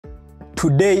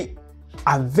Today,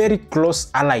 a very close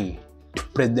ally to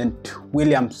President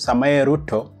William Samoei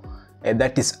Ruto,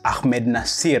 that is Ahmed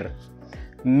Nasir,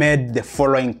 made the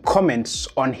following comments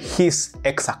on his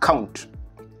X account.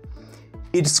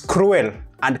 It's cruel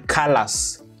and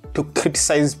callous to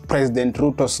criticize President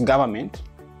Ruto's government.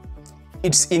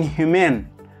 It's inhumane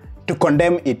to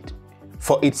condemn it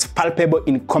for its palpable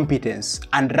incompetence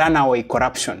and runaway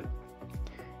corruption.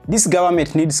 This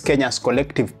government needs Kenya's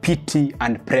collective pity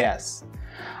and prayers.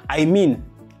 I mean,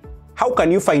 how can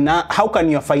your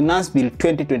Finance Bill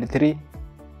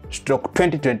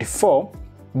 2023/2024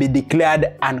 be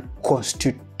declared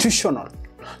unconstitutional?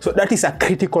 So that is a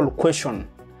critical question.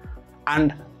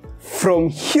 And from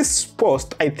his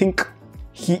post, I think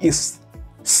he is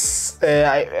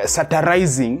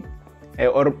satirizing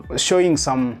or showing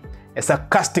some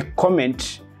sarcastic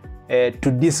comment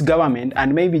to this government,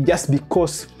 and maybe just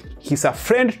because he's a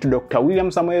friend to Dr. William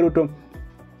Samoei Ruto,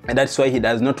 and that's why he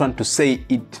does not want to say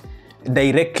it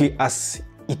directly as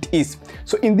it is.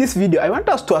 So in this video, I want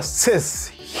us to assess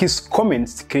his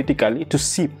comments critically to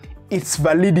see its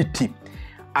validity,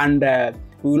 and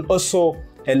we will also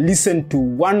listen to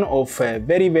one of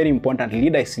very, very important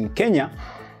leaders in Kenya,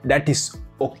 that is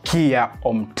Okiya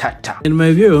Omtatah. In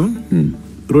my view,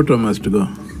 Ruto must go.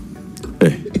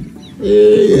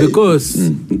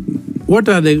 Because what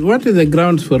is the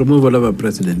grounds for removal of a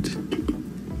president?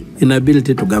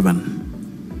 Inability to govern.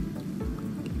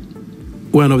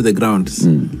 One of the grounds.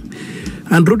 And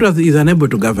Ruto is unable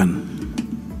to govern.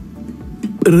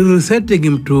 Resetting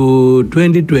him to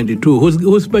 2022,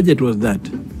 whose budget was that?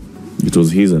 It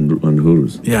was his and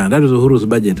Uhuru's. Yeah, that was Uhuru's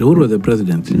budget. Uhuru was the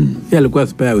president. He alikuwa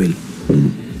spare wheel.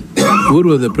 Uhuru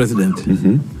was the president.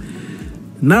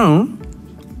 Now,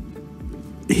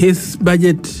 his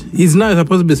budget is now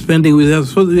supposed to be spending. We are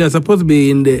supposed to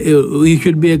be in the. He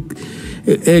should be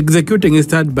executing his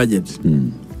third budget.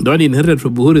 The one inherited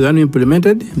from Uhuru is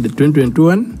unimplemented, the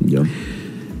 2021. Yeah.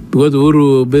 Because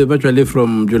Uhuru virtually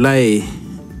from June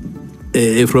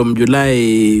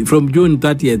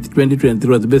 30th, 2023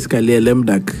 was basically a lame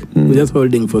duck. We're just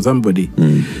holding for somebody.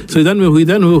 So then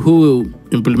who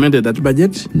implemented that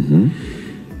budget.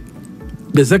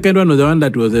 The second one was the one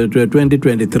that was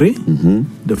 2023,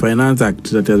 the Finance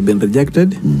Act that has been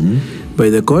rejected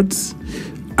by the courts.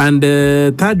 And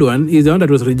the third one is the one that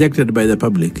was rejected by the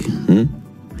public.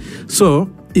 So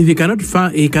if he cannot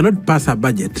pass a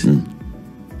budget,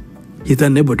 he's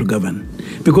unable to govern.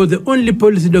 Because the only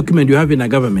policy document you have in a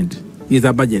government is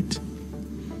a budget.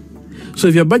 So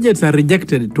if your budgets are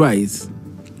rejected twice,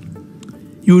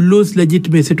 you lose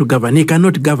legitimacy to govern. He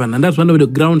cannot govern, and that's one of the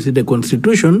grounds in the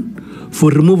Constitution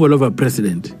for removal of a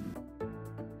president.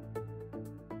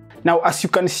 Now, as you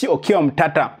can see, Okiya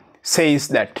Omtatah says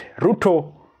that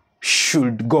Ruto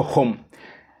should go home.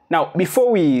 Now,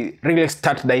 before we really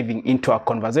start diving into our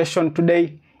conversation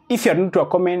today, if you are new to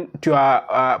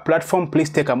our platform, please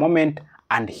take a moment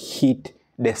and hit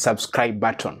the subscribe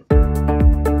button.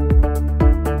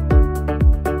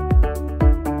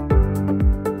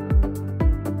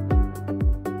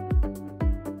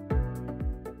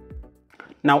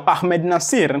 Now, Ahmed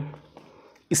Nasir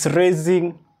is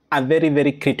raising a very,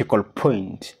 very critical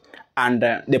point. And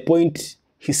the point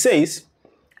he says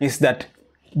is that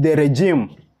the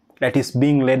regime that is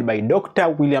being led by Dr.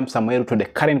 William Samoei Ruto, the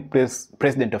current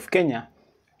president of Kenya,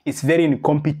 is very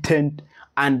incompetent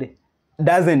and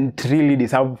doesn't really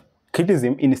deserve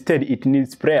criticism. Instead, it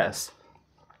needs prayers.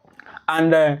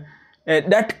 And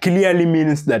that clearly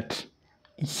means that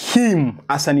him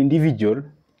as an individual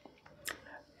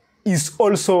is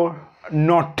also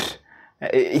not,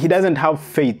 he doesn't have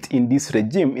faith in this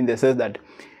regime, in the sense that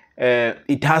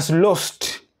it has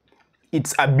lost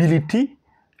its ability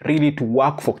really to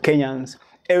work for Kenyans.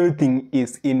 Everything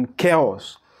is in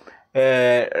chaos.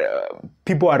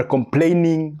 People are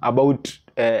complaining about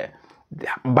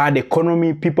bad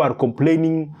economy. People are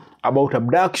complaining about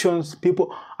abductions.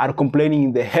 People are complaining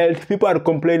in the health. People are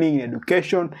complaining in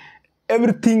education.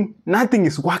 Everything, nothing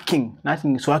is working.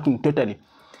 Nothing is working totally.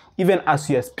 Even as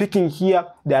we are speaking here,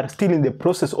 they are still in the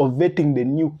process of vetting the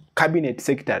new cabinet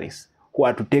secretaries who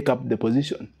are to take up the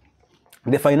position.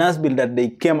 The finance bill that they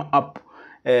came up,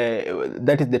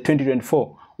 that is the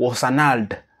 2024, was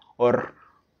annulled or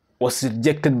was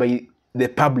rejected by the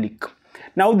public.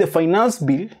 Now the finance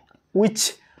bill,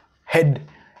 which had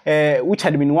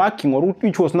been working, or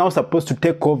which was now supposed to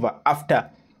take over after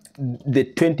the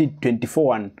 2024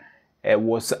 one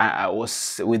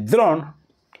was withdrawn,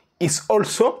 is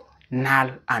also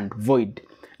null and void.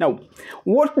 Now,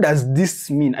 what does this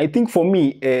mean? I think for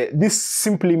me, this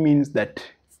simply means that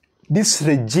this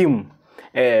regime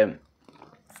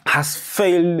has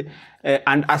failed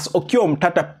And as Okiya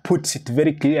Omtatah puts it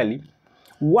very clearly,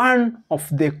 one of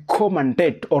the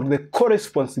co-mandate or the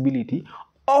co-responsibility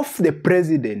of the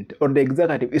president or the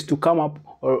executive is to come up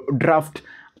or draft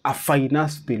a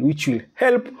finance bill which will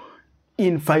help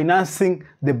in financing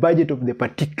the budget of the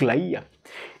particular year.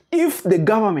 If the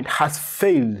government has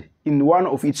failed in one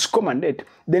of its co-mandate,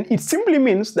 then it simply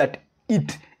means that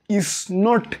it is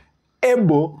not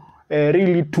able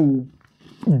really to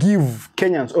give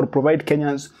Kenyans or provide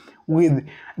Kenyans with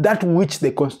that which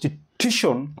the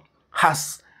constitution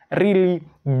has really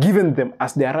given them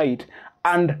as their right.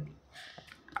 And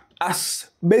as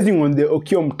basing on the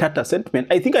Okiya Omtatah sentiment,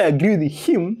 I think I agree with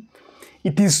him.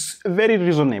 It is very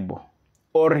reasonable,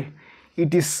 or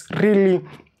it is really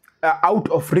out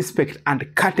of respect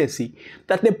and courtesy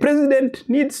that the president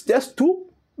needs just to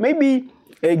maybe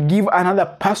give another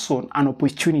person an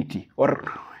opportunity, or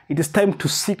it is time to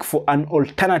seek for an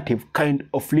alternative kind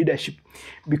of leadership,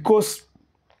 because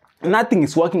nothing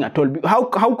is working at all.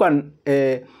 How can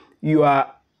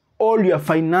all your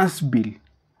finance bill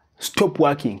stop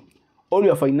working? All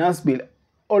your finance bill,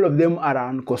 all of them are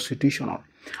unconstitutional.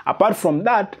 Apart from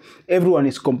that, everyone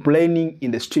is complaining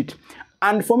in the street.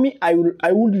 And for me, I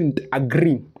wouldn't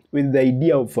agree with the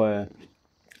idea of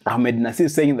Ahmed Nasir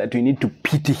saying that we need to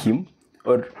pity him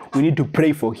or we need to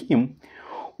pray for him.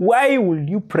 Why would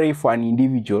you pray for an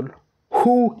individual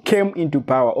who came into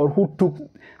power or who took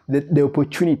the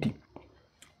opportunity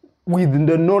with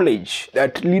the knowledge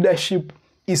that leadership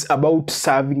is about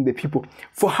serving the people?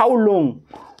 For how long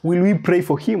will we pray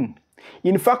for him?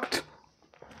 In fact,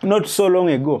 not so long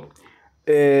ago,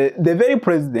 the very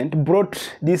president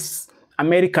brought this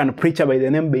American preacher by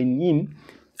the name Benin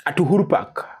at Uhuru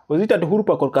Park. Was it at Uhuru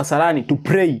Park or Kasarani to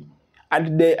pray?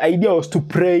 And the idea was to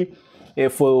pray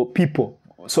for people,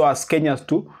 so as Kenyans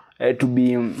to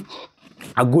be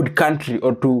a good country,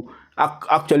 or to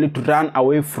actually to run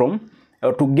away from,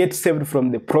 or to get saved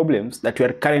from the problems that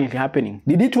were currently happening.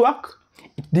 Did it work?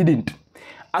 It didn't.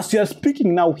 As we are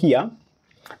speaking now here,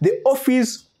 the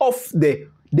office of the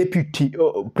deputy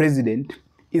president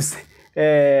has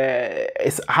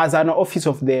an office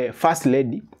of the first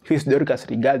lady, who is Dorcas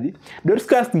Rigathi.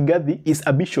 Dorcas Rigathi is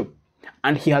a bishop,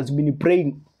 and he has been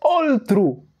praying all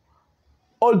through.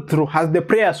 Has the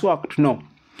prayers worked? No.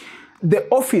 The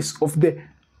office of the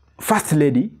first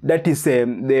lady, that is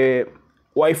the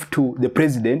wife to the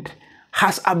president,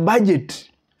 has a budget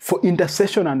for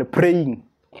intercession and praying.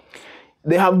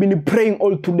 They have been praying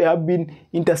all through. They have been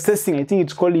intercessing. I think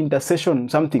it's called intercession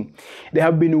something. They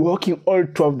have been walking all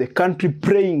throughout the country,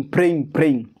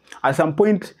 praying. At some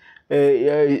point,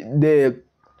 the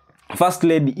first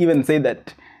lady even said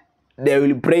that they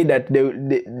will pray that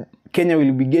Kenya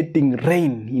will be getting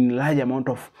rain in large amount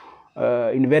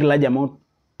in very large amount,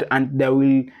 and there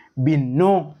will be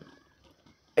no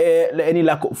any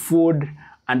lack of food,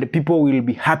 and the people will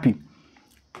be happy.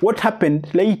 What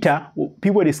happened later,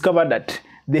 people discovered that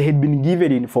they had been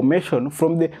given information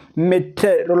from the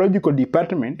meteorological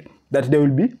department that there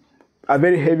will be a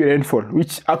very heavy rainfall,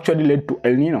 which actually led to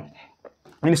El Nino.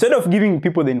 Instead of giving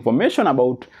people the information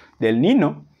about the El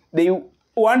Nino, they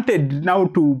wanted now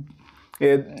to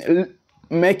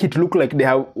make it look like they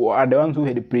are the ones who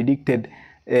had predicted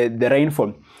the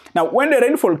rainfall. Now, when the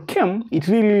rainfall came, it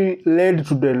really led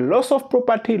to the loss of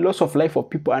property, loss of life of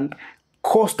people, and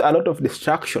caused a lot of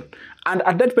destruction. And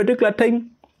at that particular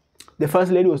time, the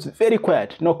first lady was very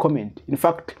quiet, no comment. In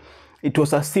fact, it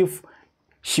was as if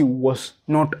she was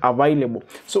not available.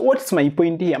 So what's my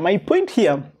point here? My point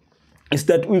here is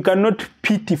that we cannot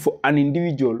pity for an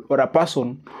individual or a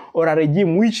person or a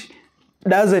regime which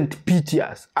doesn't pity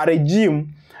us. A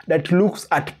regime that looks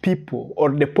at people or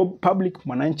the public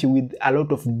mwananchi with a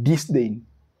lot of disdain.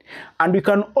 And we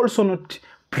can also not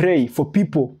pray for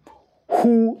people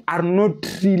who are not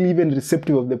really even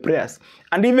receptive of the prayers.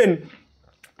 And even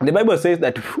the Bible says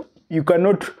that you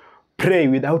cannot pray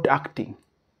without acting.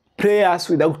 Prayers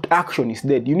without action is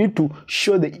dead. You need to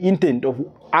show the intent of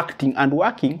acting and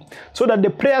working so that the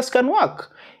prayers can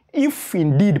work. If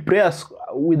indeed prayers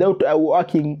without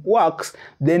working works,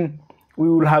 then we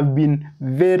will have been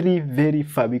very, very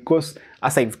far, because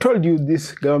as I've told you,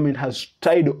 this government has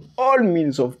tried all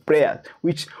means of prayers,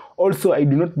 which also I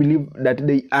do not believe that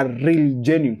they are really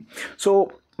genuine.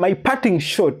 So my parting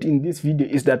shot in this video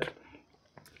is that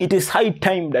it is high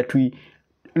time that we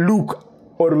look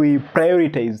or we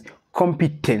prioritize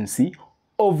competency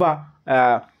over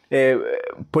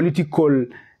political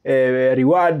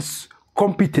rewards,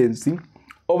 competency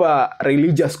over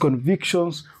religious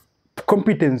convictions,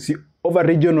 competency over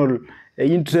regional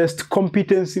interest,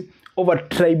 competency over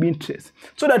tribe interest.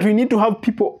 So that we need to have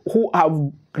people who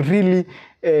have really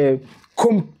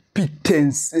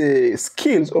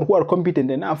skills or who are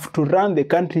competent enough to run the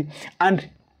country, and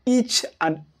each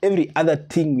and every other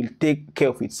thing will take care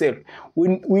of itself.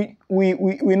 We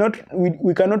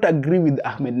cannot agree with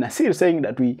Ahmed Nasir saying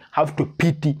that we have to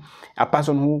pity a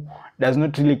person who does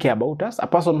not really care about us, a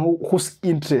person whose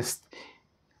interest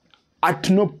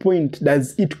at no point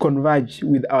does it converge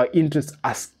with our interests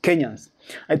as Kenyans.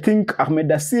 I think Ahmed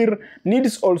Nasir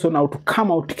needs also now to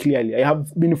come out clearly. I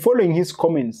have been following his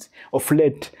comments of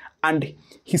late, and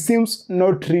he seems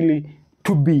not really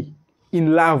to be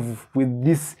in love with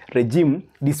this regime,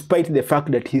 despite the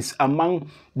fact that he's among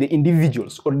the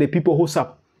individuals or the people who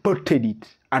supported it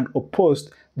and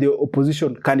opposed the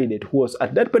opposition candidate, who was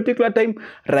at that particular time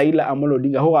Raila Amolo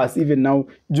Odinga, who has even now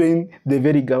joined the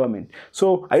very government.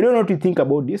 So I don't know what you think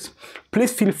about this.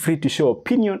 Please feel free to show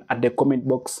opinion at the comment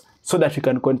box so that we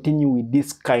can continue with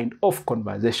this kind of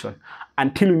conversation.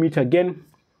 Until we meet again,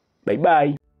 bye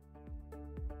bye.